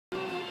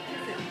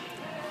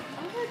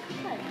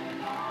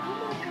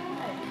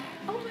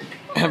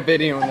I'm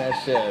videoing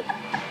that shit.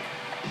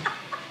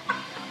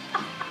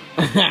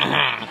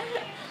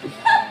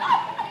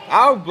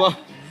 Oh,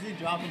 Is he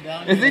dropping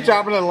down? is he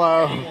dropping it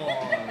low?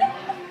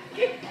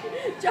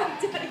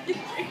 Drop down and get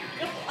your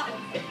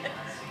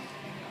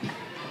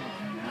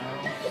No,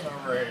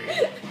 sorry.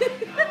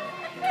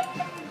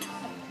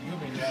 You'll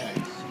be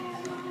next.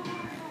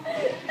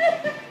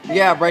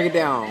 Yeah, break it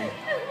down. Oh my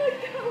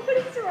god, what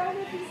is wrong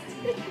with this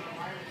thing?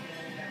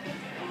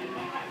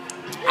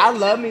 I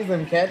love me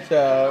some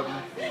ketchup.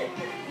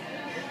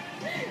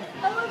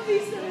 I love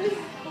these some of this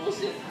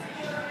bullshit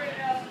right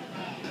now.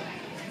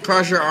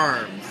 Cross your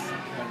arms.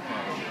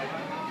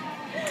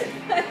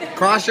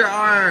 Cross your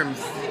arms.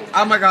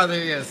 Oh my god,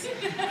 there he is.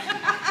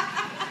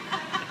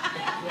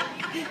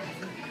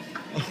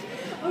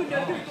 Oh no,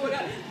 they're going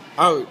out.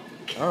 Oh.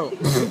 Oh.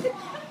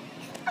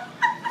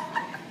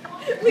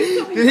 Please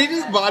tell me Did you he got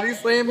just that. body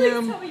slam Please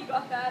him? tell me you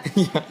got that.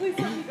 Yeah. Please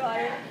tell me you got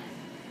it.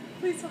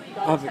 Please tell me you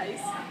got I'll it,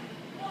 Tice.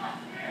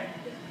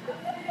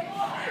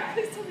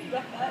 Please tell me you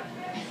got that.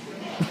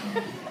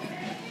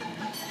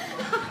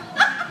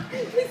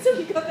 Please tell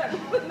me you got that. We're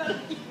putting that on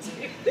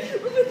YouTube.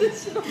 We're putting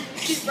this shit on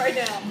YouTube right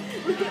now.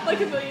 We're getting like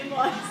 1 million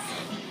likes.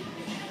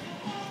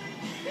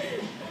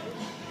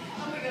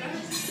 Oh my god, I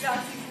hope Scott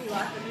sees me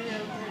laughing at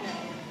him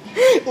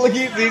right now. Look,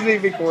 he sees me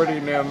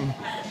recording him.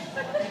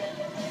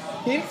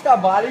 He just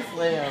got body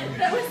slammed.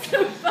 That was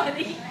so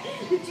funny.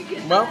 Did you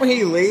get Why that? would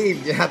he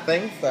leave? Yeah, I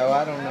think so.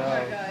 I don't Oh my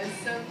know. god, it's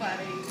so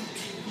funny.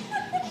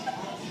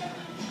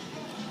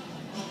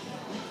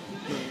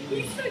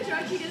 He's so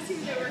drunk he doesn't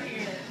even know we're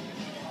here.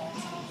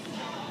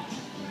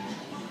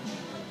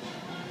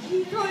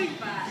 He's going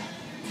back.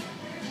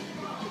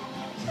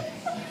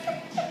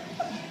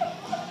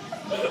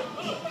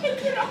 I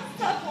cannot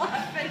stop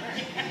laughing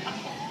right now.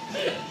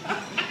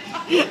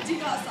 Do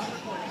not stop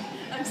recording.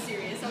 I'm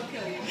serious, I'll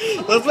kill you.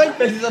 Let's make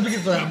faces up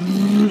against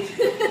him.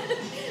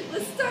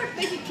 Let's start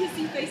making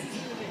kissy faces in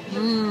the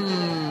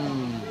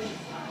Mmm.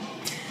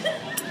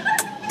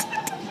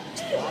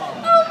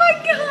 Oh my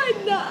god,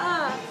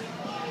 nuh-uh.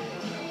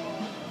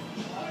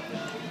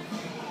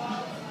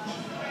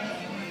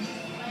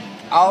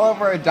 All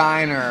over a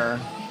diner.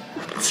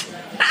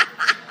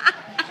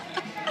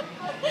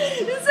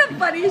 This is the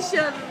funniest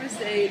shit I've ever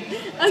seen.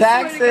 I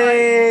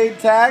swear to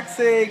Taxi!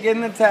 Taxi! Get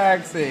in the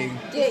taxi.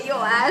 God. Get your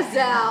ass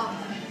out.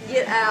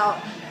 Get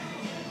out.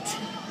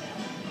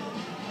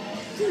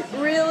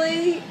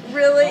 Really?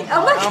 Really?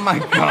 Oh my Oh my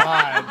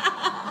god.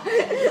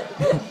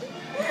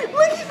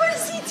 Look, what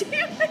is he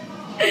doing?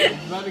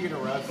 He's about to get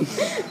arrested.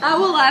 I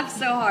will laugh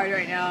so hard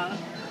right now.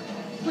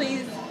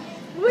 Please.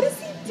 What is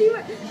he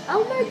doing?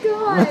 Oh my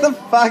god. What the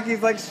fuck?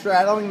 He's like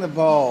straddling the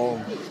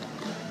bowl.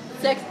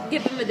 Sex,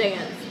 give him a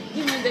dance.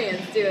 Give him a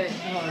dance. Do it.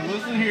 Oh,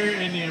 listen here,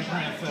 Indian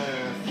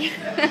princess.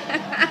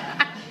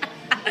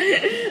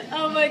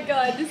 Oh my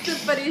god, this is the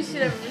funniest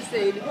shit I've ever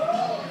seen.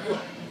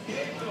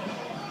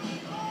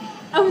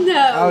 Oh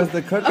no. Oh, is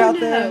the cook Oh out no.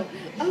 there?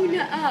 Oh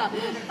no.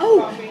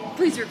 Oh,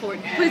 please record.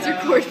 Please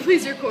record.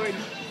 Please record.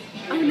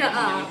 Oh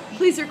no.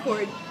 Please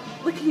record.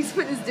 Look, he's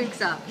putting his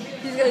dukes up.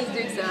 He's got his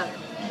dukes up.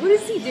 What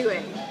is he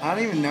doing? I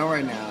don't even know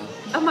right now.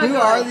 Oh my Who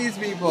god. are these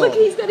people? Look,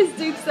 he's got his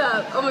dukes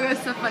up. Oh my god,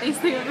 it's the funniest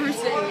thing I've ever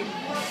seen.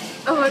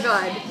 Oh my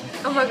god.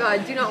 Oh my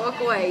god, do not walk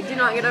away. Do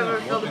not get over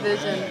field of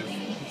vision.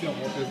 He's gonna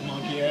whoop his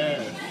monkey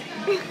ass.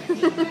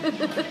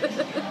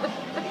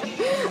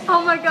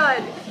 Oh my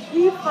god,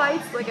 he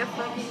fights like a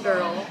fucking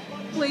girl.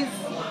 Please,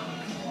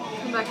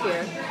 come back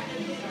here.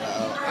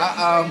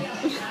 Uh-oh.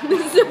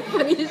 This is the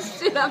funniest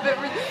shit I've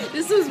ever.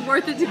 This was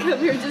worth it to come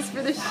here just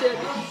for this shit.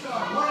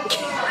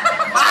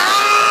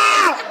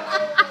 Ah!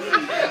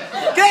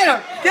 Get him!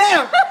 Get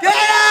him! Get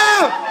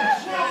him!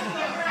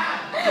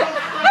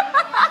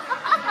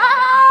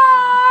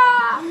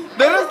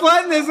 They're just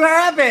letting this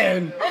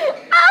happen.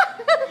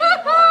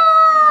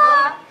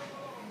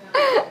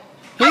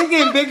 He's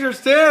getting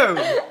pictures too.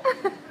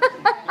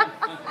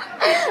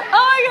 Oh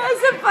my god,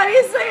 it's the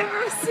funniest thing I've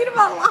ever seen in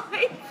my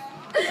life.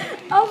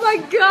 Oh my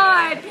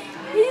god,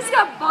 he's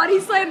got body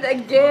slammed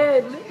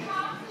again.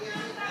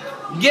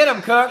 Get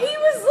him, cook. He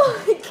was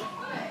like,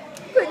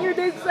 putting your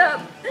dukes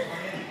up.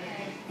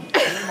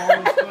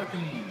 All his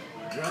fucking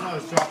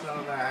jello's dropped out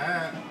of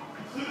that hat.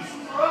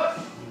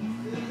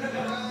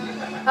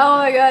 Oh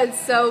my god,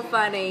 so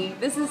funny.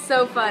 This is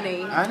so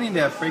funny. I need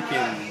to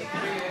freaking.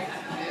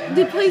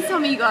 Dude, please tell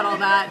me you got all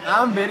that.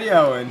 I'm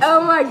videoing.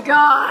 Oh my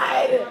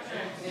god.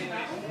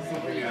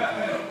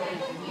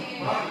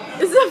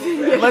 It's a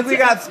video. Look, we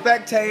got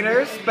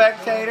spectators.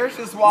 Spectators,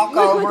 just walk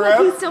Look, over look,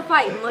 him. he's still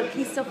fighting. Look,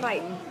 he's still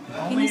fighting.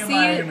 Can you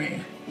see it?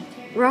 Me.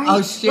 Right?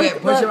 Oh shit!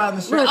 Look, Push look, him out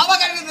the street. Look, Oh my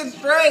god, get this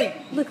straight!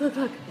 look, look,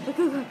 look, look,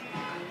 look, look.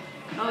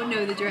 Oh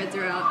no, the dreads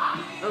are out.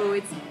 Oh,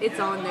 it's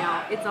on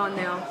now. It's on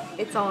now.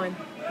 It's on.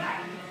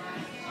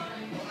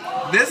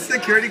 This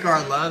security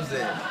guard loves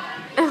it.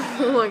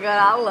 Oh my god,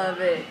 I love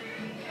it.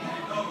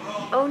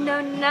 Oh no,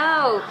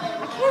 no.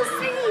 I can't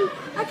see.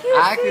 I can't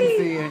I see. can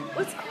see it.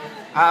 What's going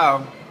on?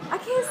 Oh, I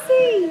can't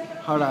see.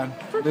 hold on.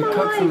 Fuck The my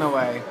cook's in life. the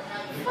way.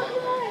 Fuck my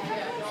life. I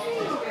can't see.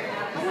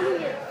 I want to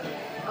hear.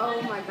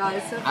 Oh my god,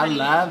 it's so I funny.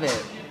 love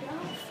it.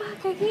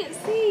 I can't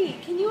see.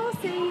 Can you all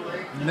see?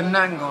 There's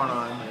nothing going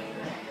on.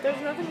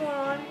 There's nothing going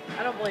on.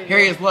 I don't believe Here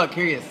he it. is. Look,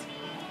 here he is.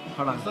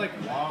 Hold He's on. like,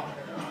 wow.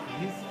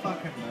 He's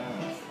fucking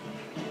nuts.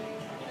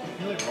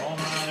 He's like rolling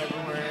around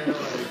everywhere,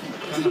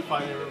 like trying to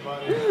fight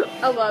everybody.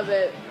 I love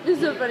it. This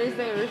is the funniest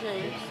thing I've ever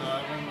seen. So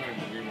I remember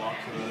we walked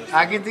to this.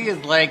 I can see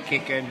his leg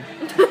kicking.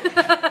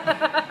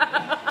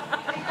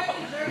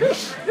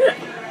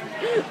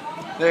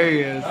 There he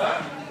is.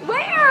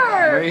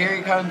 Where? Right here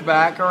he comes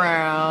back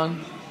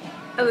around.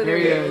 Oh, there Here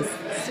he he is.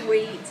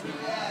 Sweet.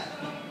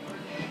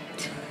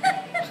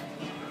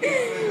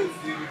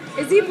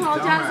 Is he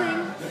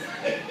apologizing?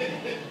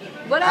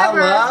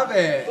 Whatever. I love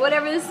it.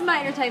 Whatever. This is my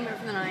entertainment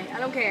for the night. I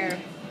don't care.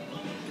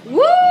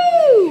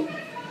 Woo!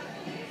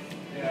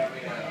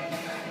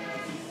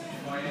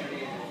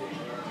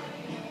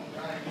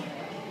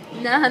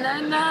 Na na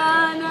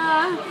na na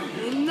na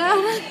na.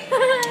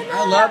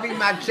 I love you,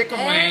 my chicken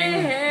Hey,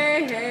 wing.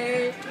 hey,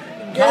 hey.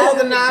 Call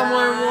the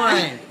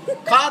Goodbye.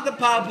 911. Call the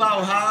po-po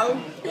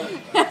ho.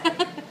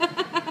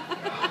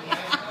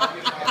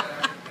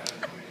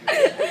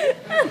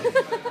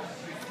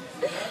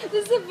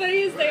 This is the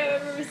funniest thing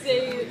I've ever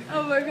seen.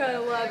 Oh my god, I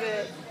love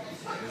it.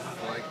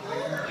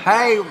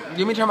 Hey,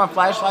 let me turn my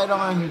flashlight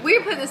on.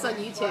 We're putting this on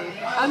YouTube.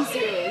 I'm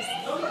serious.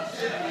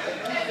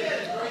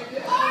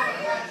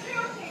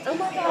 Oh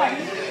my god.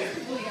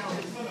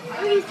 Look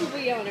at these people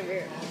yelling over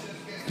here.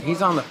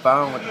 He's on the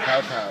phone with the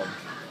po-po.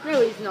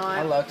 No, he's not.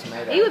 I love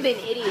tomatoes. He would be an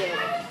idiot.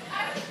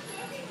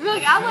 You're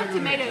like, I love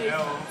tomatoes.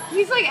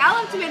 He's like, I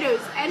love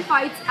tomatoes and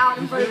fights out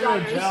in front of Zero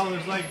daughters. gel,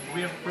 there's like,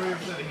 we have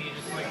proof that he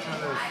just like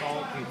trying to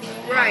assault people.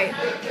 Right.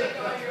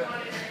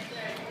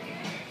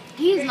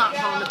 He is not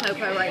calling the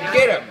popo right now.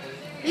 Get him.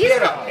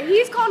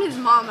 He's calling his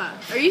mama.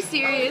 Are you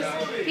serious?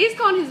 He's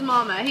calling his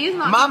mama. He's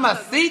not.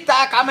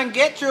 Mamacita, come and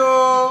get you.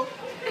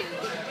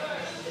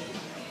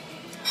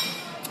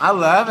 I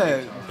love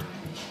it.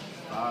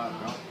 Don't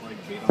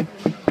like beat on the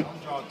window.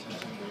 Don't draw attention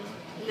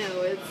to it.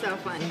 No, it's so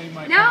funny.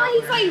 Now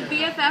he's like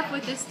BFF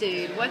with this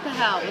dude. What the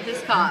hell with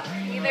this cop? Either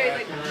he's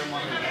like,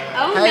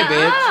 oh Hey, no,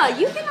 bitch.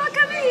 you cannot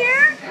come in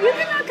here. You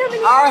cannot come in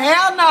here. Oh,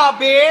 hell no,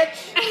 bitch.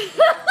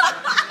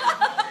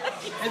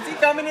 Is he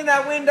coming in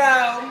that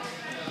window?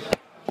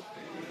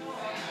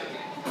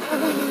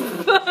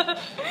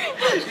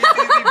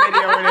 Easy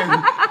videoing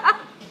him.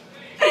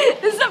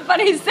 This is the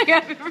funniest thing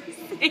I've ever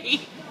seen.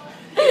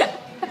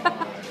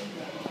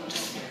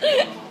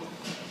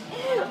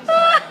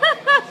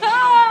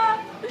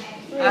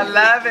 I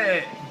love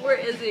it. Where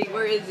is he?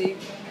 Where is he?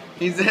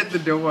 He's at the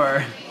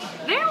door.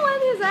 They don't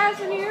let his ass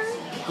in here.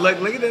 Look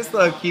at this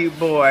little cute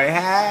boy.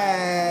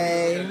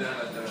 Hey.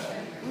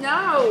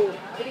 No.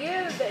 But he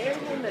is the air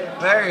window.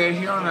 There he is.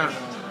 He on a...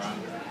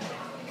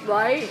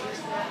 Right?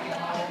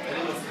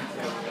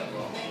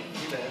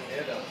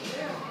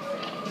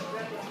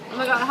 Oh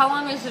my god, how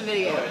long is the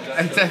video?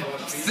 It's a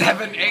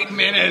 7-8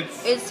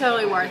 minutes. It's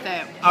totally worth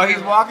it. Oh,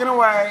 he's walking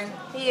away.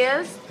 He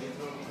is?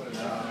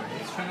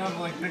 He's trying to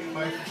like pick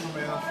fights with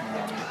somebody else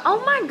now.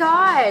 Oh my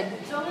god.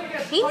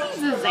 He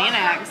needs the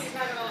Xanax.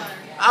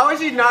 I wish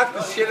he knocked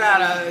the shit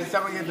out of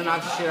someone gets to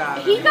knock the shit out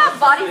of He him. got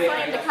body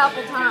slammed a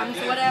couple times,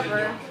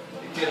 whatever.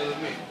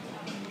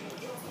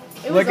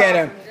 It was Look at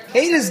him. awesome.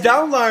 He just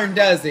don't learn,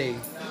 does he?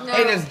 No.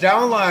 He just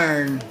don't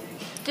learn.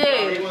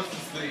 Dude. wants to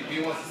sleep.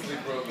 He wants to sleep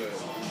real good.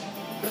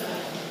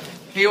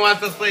 He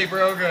wants to sleep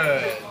real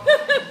good.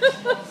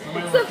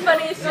 It's the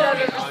funniest shit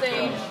I've ever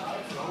seen.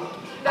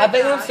 I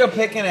think I'm still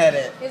picking at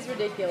it. It's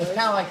ridiculous.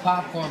 Kind of like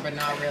popcorn, but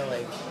not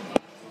really.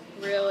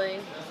 Really?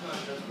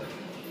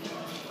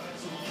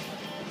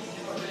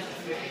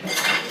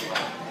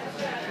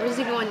 Where's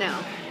he going now?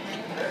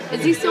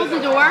 Is he still at the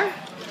door?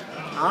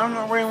 I don't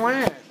know where he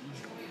went.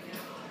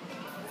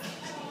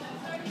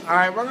 All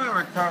right, we're gonna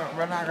record.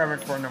 We're not gonna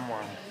record no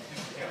more.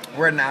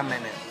 We're at 9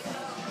 minutes.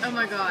 Oh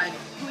my god.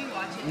 Can we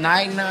watch it?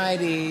 Night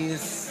nighties.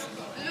 This is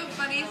the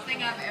funniest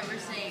thing I've ever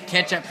seen.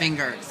 Ketchup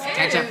fingers.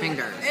 Ketchup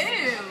fingers.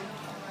 Ew.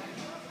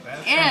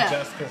 That's Ew. from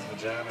Jessica's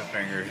vagina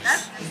fingers.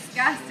 That's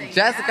disgusting.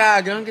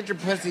 Jessica, don't get your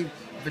pussy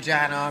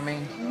vagina on me.